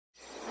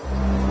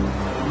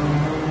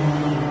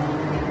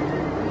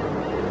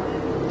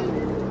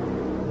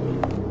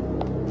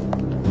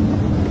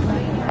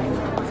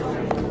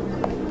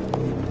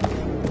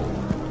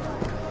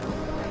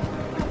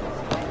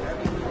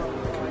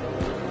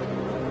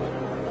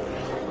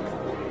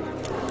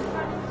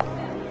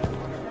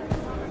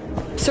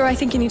Sir, I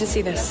think you need to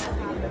see this.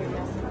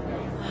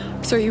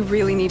 Sir, you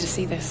really need to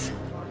see this.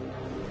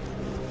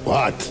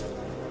 What?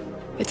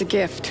 It's a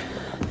gift.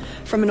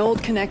 From an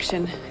old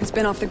connection. It's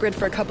been off the grid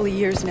for a couple of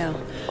years now.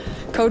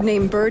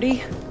 Codename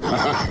Birdie.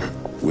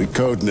 We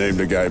codenamed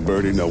the guy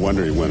Birdie, no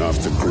wonder he went off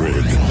the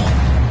grid.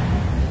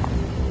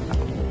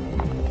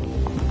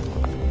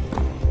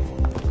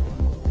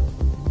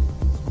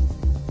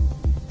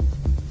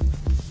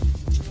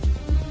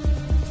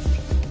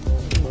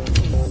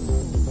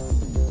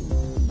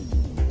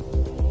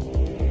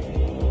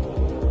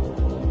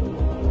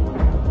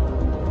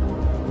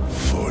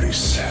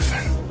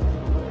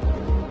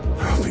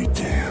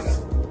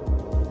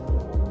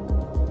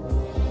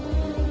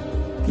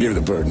 Give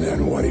the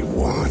Birdman what he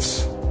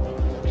wants.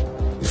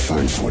 You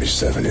find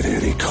 47 at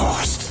any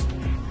cost.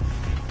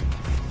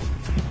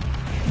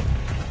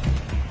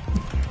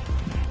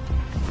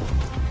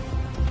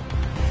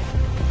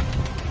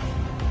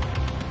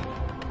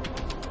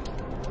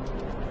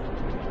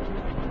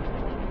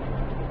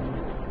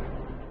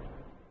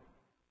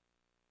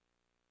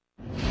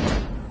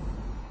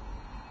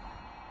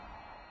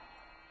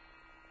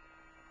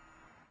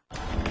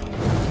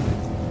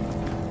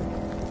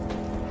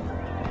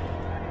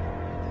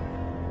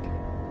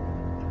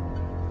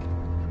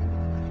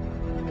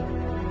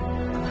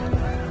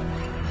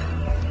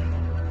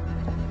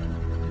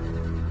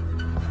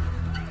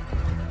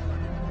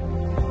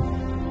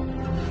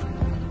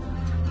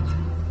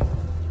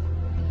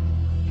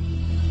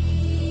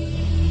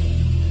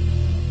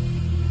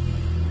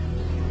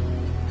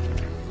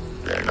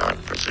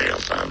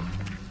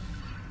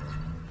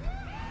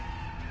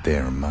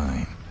 They're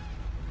mine.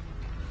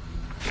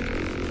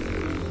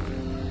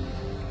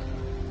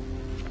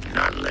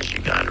 Not unless you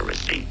got a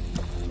receipt.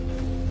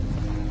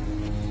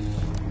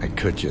 I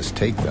could just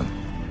take them.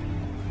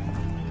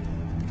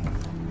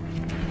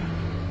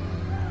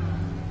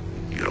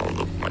 You don't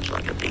look much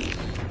like a thief.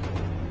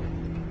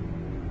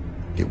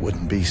 It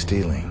wouldn't be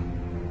stealing.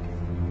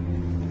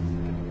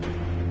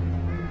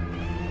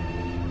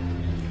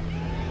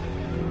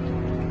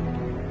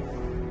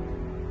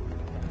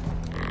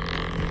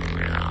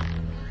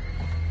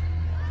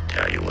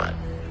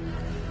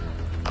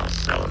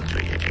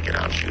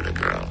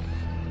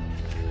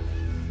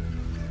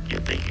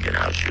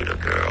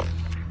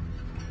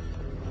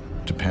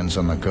 Depends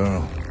on the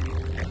girl.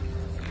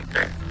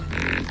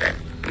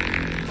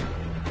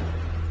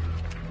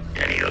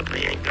 Any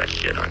ugly ain't got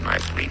shit on my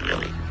sweet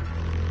Lily.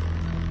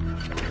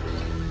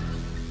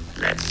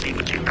 Let's see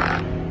what you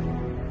got.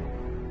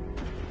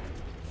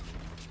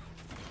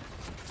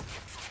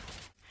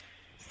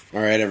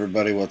 Alright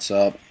everybody, what's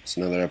up? It's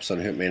another episode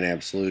of Hitman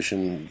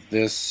Absolution.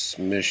 This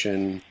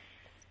mission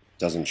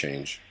doesn't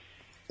change.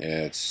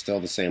 It's still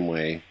the same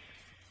way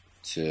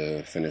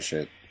to finish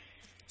it,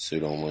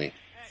 suit only.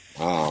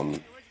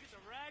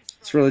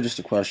 It's really just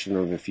a question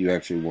of if you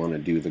actually want to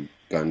do the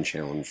gun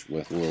challenge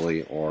with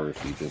Lily, or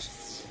if you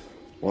just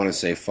want to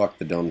say fuck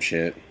the dumb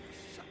shit,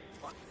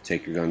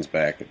 take your guns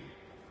back, and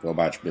go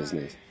about your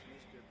business.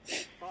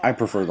 I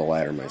prefer the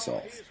latter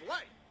myself.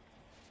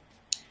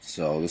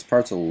 So this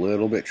part's a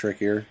little bit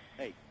trickier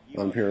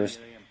on Purist.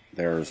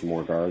 There's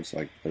more guards,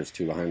 like there's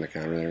two behind the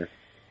counter there.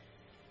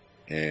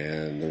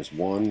 And there's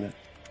one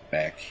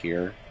back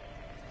here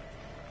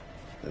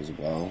as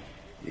well.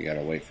 You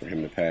gotta wait for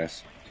him to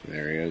pass.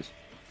 There he is.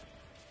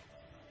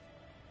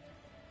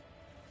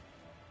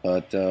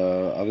 But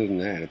other than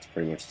that, it's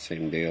pretty much the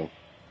same deal.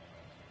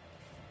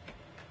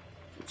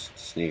 Just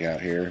sneak out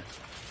here.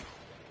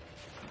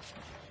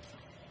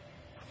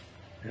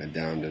 Head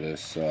down to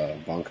this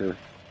bunker.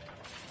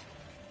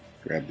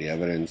 Grab the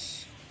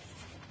evidence.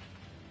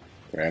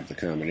 Grab the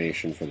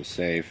combination for the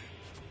safe.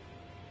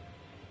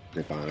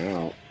 Dip on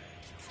out.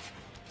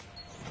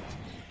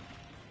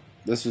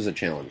 This is a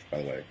challenge,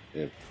 by the way.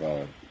 If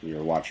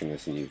you're watching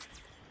this and you've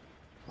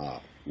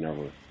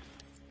never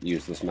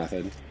used this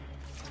method,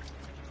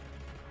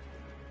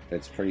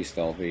 it's pretty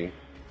stealthy.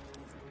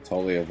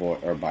 Totally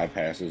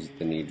bypasses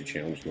the need to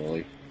challenge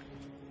Lily,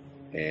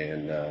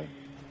 and it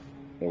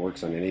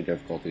works on any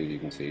difficulty you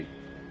can see,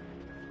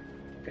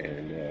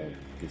 and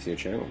gives you a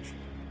challenge.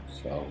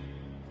 So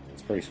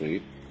it's pretty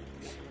sweet.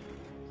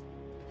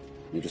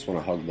 You just want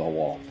to hug the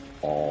wall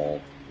all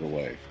the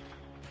way.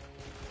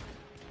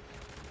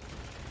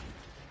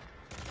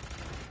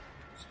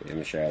 Stay in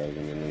the shadows,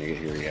 and then when you get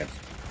here, you have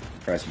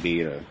to press B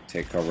to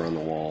take cover on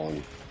the wall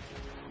and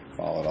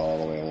follow it all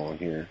the way along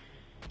here.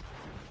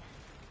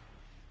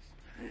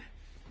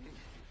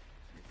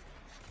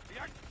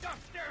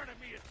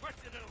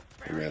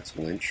 And that's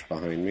Lynch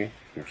behind me,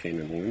 and Kane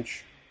and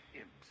Lynch.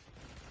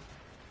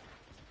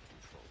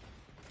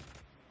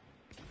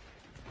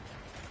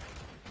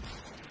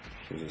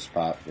 There's a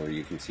spot where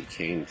you can see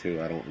Kane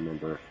too. I don't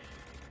remember if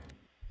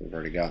we've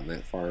already gotten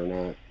that far or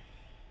not.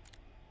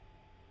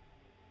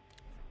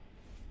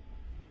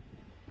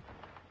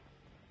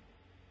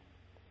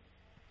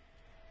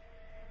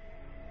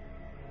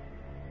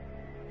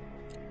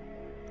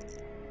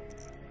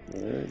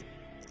 Alright.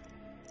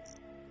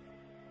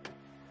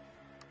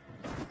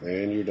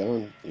 And you're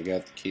done. You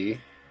got the key.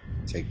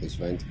 Take this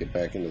vent, get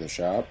back into the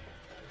shop,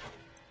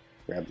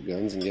 grab the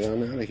guns, and get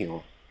on out of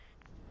here.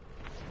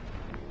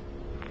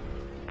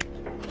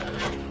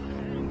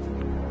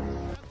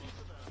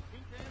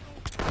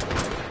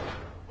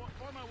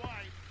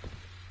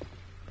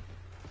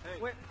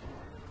 Wait,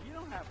 you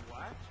don't have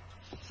what?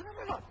 Shut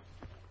up!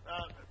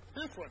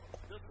 This one.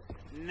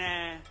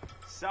 Nah,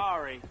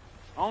 sorry.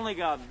 Only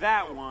got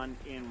that one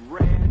in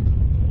red.